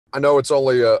I know it's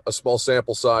only a small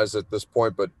sample size at this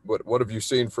point, but what have you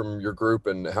seen from your group,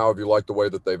 and how have you liked the way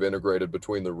that they've integrated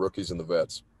between the rookies and the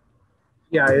vets?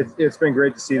 Yeah, it's been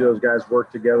great to see those guys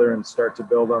work together and start to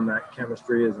build on that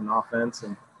chemistry as an offense.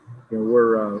 And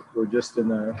we're just in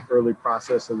the early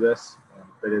process of this,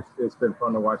 but it's been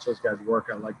fun to watch those guys work.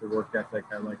 I like the work ethic.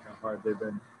 I like how hard they've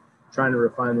been trying to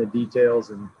refine the details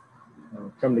and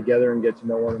come together and get to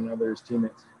know one another as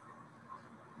teammates.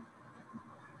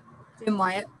 Jim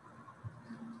Wyatt.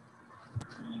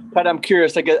 Pat, I'm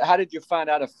curious. How did you find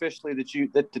out officially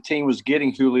that the team was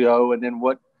getting Julio, and then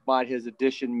what might his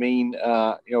addition mean,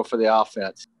 for the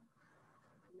offense?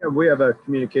 Yeah, we have a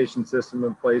communication system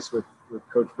in place with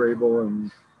Coach Vrabel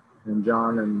and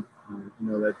John, and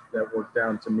that worked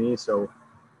down to me. So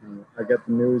I got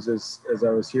the news as I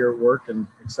was here at work and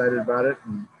excited about it,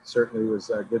 and certainly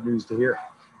was good news to hear.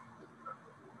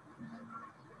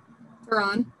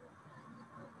 Ron.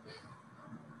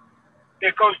 Yeah,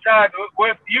 Coach Todd,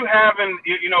 with you having,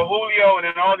 Julio and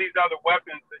then all these other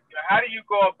weapons, how do you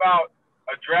go about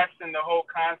addressing the whole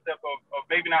concept of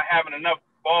maybe not having enough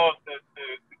balls to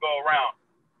go around?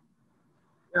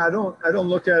 Yeah, I don't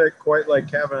look at it quite like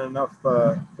having enough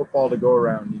football to go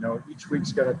around. Each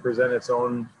week's going to present its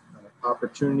own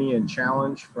opportunity and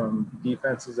challenge from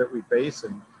defenses that we face,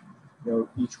 and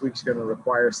each week's going to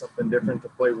require something different to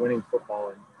play winning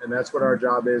football, and that's what our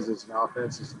job is as an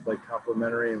offense, is to play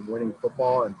complementary and winning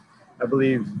football. And I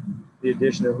believe the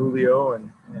addition of Julio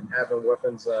and having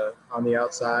weapons on the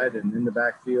outside and in the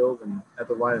backfield and at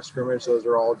the line of scrimmage, those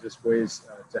are all just ways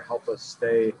to help us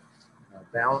stay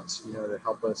balanced, to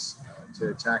help us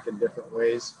to attack in different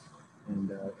ways.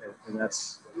 And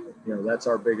that's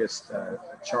our biggest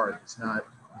charge. It's not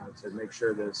to make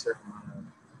sure that a certain amount of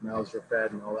mouths are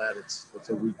fed and all that. It's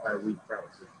a week by week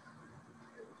proposition.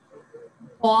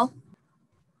 Paul.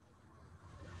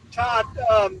 Todd,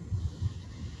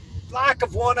 lack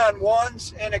of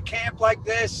one-on-ones in a camp like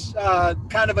this,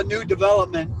 kind of a new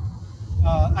development.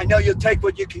 I know you'll take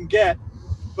what you can get,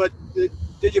 but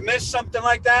did you miss something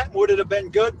like that? Would it have been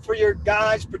good for your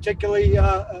guys, particularly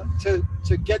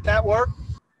to get that work?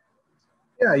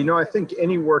 Yeah, I think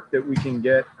any work that we can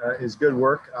get is good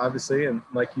work, obviously. And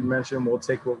like you mentioned, we'll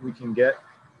take what we can get.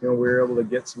 We were able to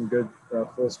get some good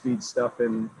full-speed stuff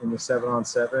in the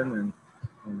 7-on-7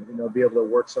 and be able to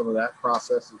work some of that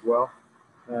process as well.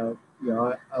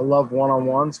 I love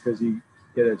one-on-ones because you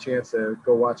get a chance to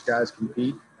go watch guys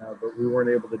compete, but we weren't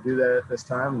able to do that at this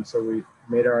time. And so we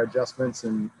made our adjustments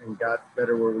and got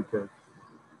better where we could.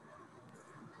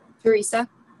 Teresa.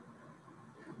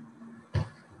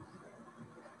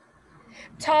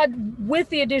 Todd, with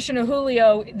the addition of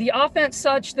Julio, the offense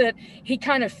such that he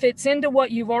kind of fits into what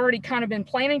you've already kind of been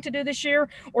planning to do this year?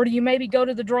 Or do you maybe go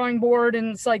to the drawing board and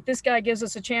it's like, this guy gives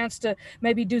us a chance to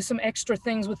maybe do some extra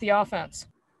things with the offense?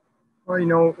 Well,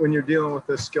 when you're dealing with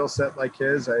a skill set like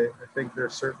his, I think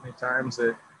there's certainly times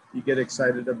that you get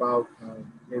excited about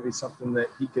maybe something that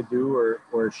he could do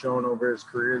or has shown over his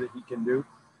career that he can do.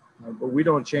 But we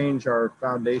don't change our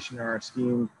foundation or our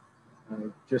scheme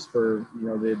just for,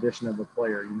 the addition of a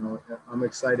player. I'm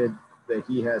excited that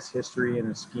he has history in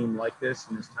a scheme like this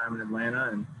in his time in Atlanta.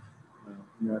 And,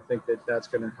 I think that that's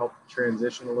going to help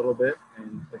transition a little bit,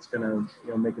 and it's going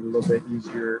to, make it a little bit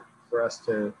easier for us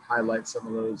to highlight some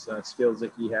of those skills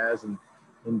that he has and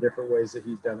in different ways that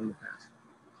he's done in the past.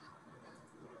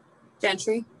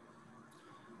 Gentry.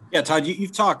 Yeah, Todd,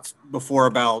 you've talked before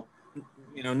about,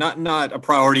 not a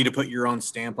priority to put your own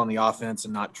stamp on the offense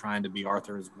and not trying to be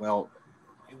Arthur as well.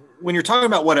 When you're talking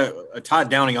about what a Todd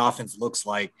Downing offense looks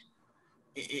like,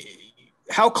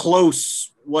 how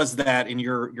close was that in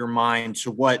your mind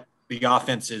to what the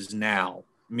offense is now?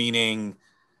 Meaning,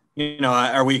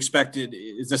 are we expected?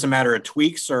 Is this a matter of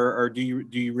tweaks, or do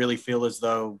you really feel as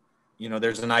though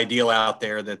there's an ideal out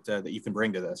there that you can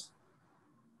bring to this?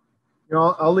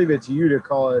 I'll leave it to you to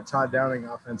call it a Todd Downing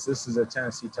offense. This is a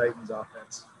Tennessee Titans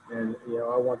offense. And,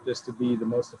 I want this to be the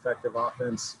most effective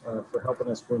offense for helping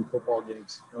us win football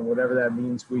games. And whatever that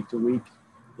means week to week,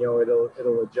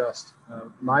 it'll adjust.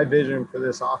 My vision for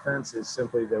this offense is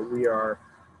simply that we are,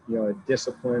 a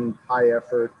disciplined, high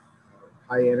effort,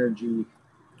 high energy,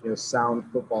 sound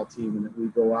football team, and that we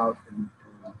go out and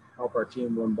help our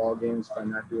team win ball games by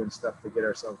not doing stuff to get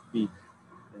ourselves beat.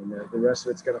 And the rest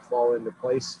of it's going to fall into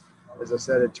place. As I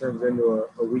said, it turns into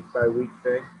a week-by-week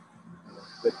thing.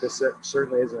 But this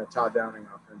certainly isn't a Todd Downing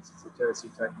offense. It's a Tennessee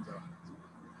Titans offense.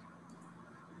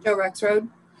 Joe Rexrode.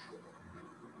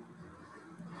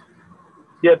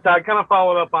 Yeah, Todd, kind of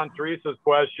followed up on Teresa's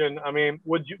question. I mean,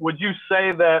 would you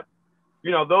say that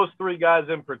you know, those three guys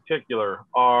in particular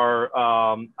are,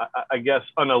 I guess,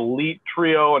 an elite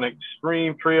trio, an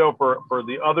extreme trio for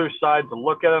the other side to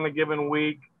look at on a given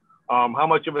week. How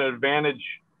much of an advantage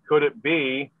could it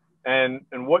be? And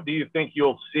what do you think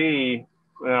you'll see,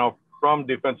 you know, from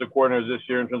defensive coordinators this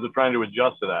year in terms of trying to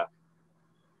adjust to that?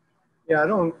 Yeah, I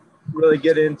don't really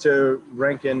get into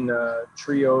ranking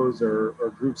trios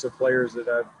or groups of players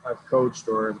that I've coached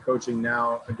or am coaching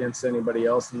now against anybody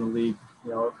else in the league. You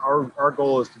know, our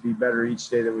goal is to be better each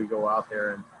day that we go out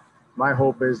there. And my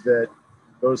hope is that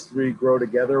those three grow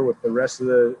together with the rest of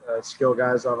the skill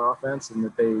guys on offense, and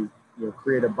that they, you know,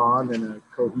 create a bond and a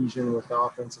cohesion with the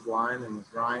offensive line and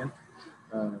with Ryan,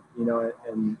 you know,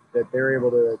 and that they're able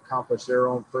to accomplish their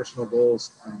own personal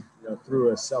goals, you know,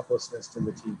 through a selflessness to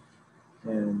the team.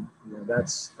 And, you know,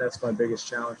 that's my biggest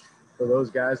challenge for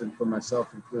those guys and for myself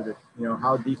included. You know,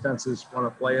 how defenses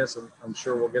want to play us, I'm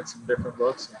sure we'll get some different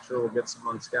looks. I'm sure we'll get some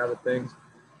unscattered things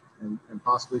and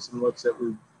possibly some looks that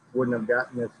we wouldn't have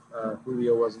gotten if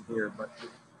Julio wasn't here. But,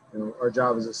 you know, our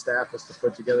job as a staff is to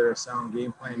put together a sound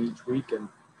game plan each week, and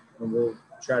we'll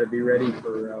try to be ready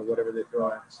for whatever they throw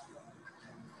at us.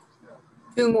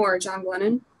 Two more, John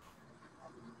Glennon.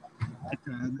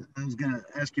 I was going to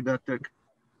ask you about the.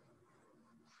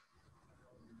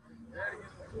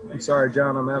 I'm sorry,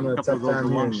 John. I'm having a tough couple of time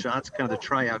those long hearing. shots, kind of the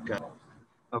tryout guy.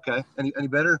 Okay. Any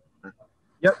better?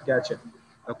 Yep, gotcha.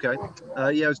 Okay.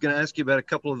 Yeah, I was going to ask you about a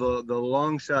couple of the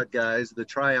long shot guys, the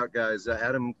tryout guys,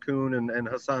 Adam Kuhn and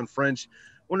Hassan French.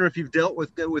 Wonder if you've dealt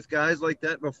with guys like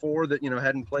that before that, you know,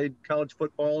 hadn't played college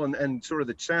football, and sort of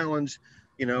the challenge,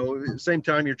 you know, same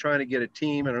time you're trying to get a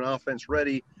team and an offense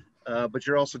ready, but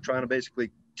you're also trying to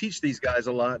basically teach these guys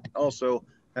a lot. Also,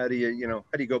 how do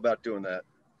you go about doing that?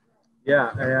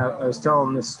 Yeah, I was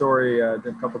telling this story to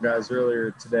a couple guys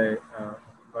earlier today.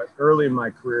 But early in my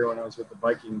career, when I was with the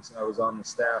Vikings, I was on the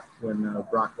staff when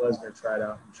Brock Lesnar tried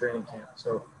out in training camp.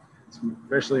 So it's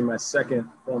officially my second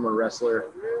former wrestler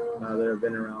that I've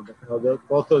been around. But, you know,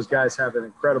 both those guys have an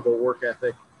incredible work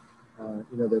ethic. You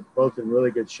know, they're both in really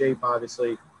good shape,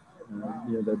 obviously. You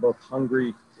know, they're both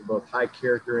hungry. They're both high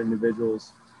character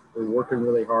individuals. We're working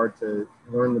really hard to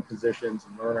learn the positions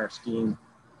and learn our scheme.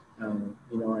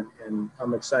 You know, and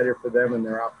I'm excited for them and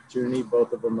their opportunity.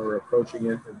 Both of them are approaching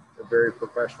it in a very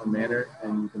professional manner,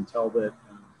 and you can tell that,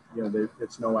 you know,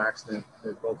 it's no accident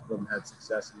that both of them had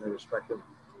success in their respective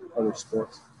other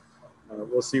sports.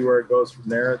 We'll see where it goes from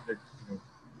there. You know,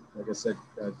 like I said,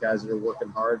 guys that are working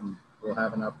hard, and will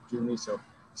have an opportunity. So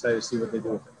excited to see what they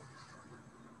do with it.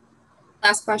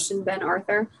 Last question, Ben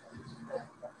Arthur.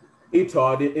 Hey,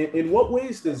 Todd, in what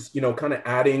ways does, you know, kind of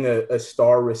adding a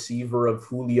star receiver of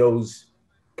Julio's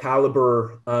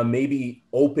caliber maybe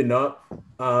open up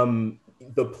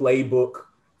the playbook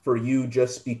for you,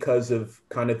 just because of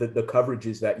kind of the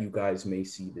coverages that you guys may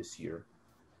see this year?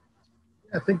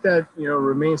 I think that, you know,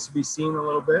 remains to be seen a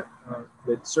little bit.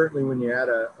 But certainly when you add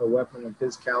a weapon of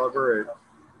his caliber, it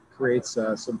creates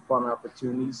some fun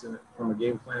opportunities from a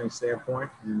game planning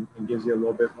standpoint, and gives you a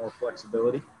little bit more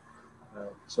flexibility.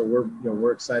 So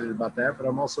we're excited about that, but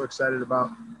I'm also excited about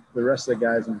the rest of the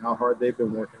guys and how hard they've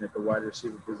been working at the wide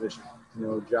receiver position. You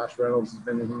know, Josh Reynolds has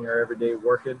been in here every day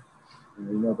working.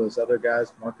 You know, those other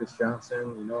guys, Marcus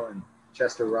Johnson, you know, and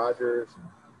Chester Rogers, and,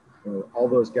 you know, all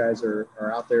those guys are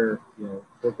out there, you know,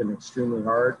 working extremely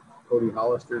hard. Cody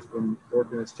Hollister's been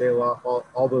working his tail off.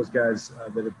 All those guys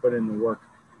that have put in the work.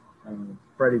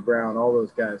 Freddie Brown, all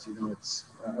those guys. You know,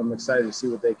 I'm excited to see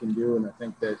what they can do, and I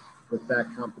think that with that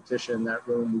competition in that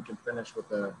room, we can finish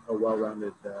with a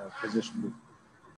well-rounded position.